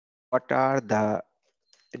what are the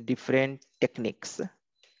different techniques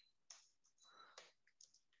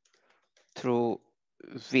through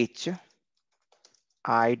which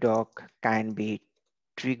IDOC can be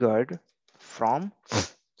triggered from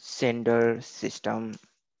sender system,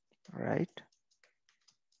 right?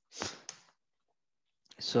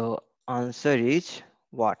 So answer is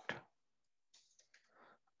what?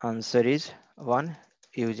 Answer is one,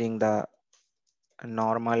 using the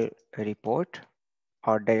normal report,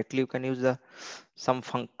 or directly you can use the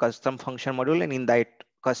custom function module, and in that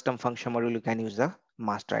custom function module you can use the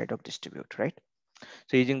master IDOC distribute, right?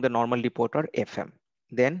 So using the normal report or FM,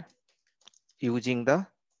 then using the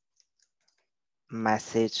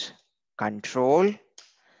message control,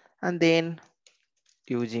 and then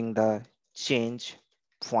using the change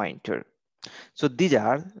pointer. So these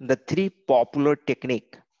are the three popular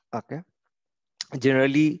technique, okay,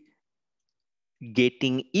 generally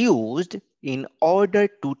getting used in order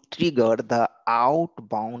to trigger the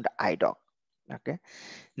outbound IDOC. Okay,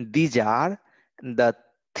 these are the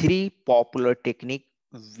three popular technique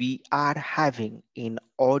we are having in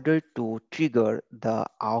order to trigger the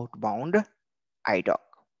outbound IDOC.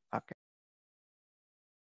 Okay.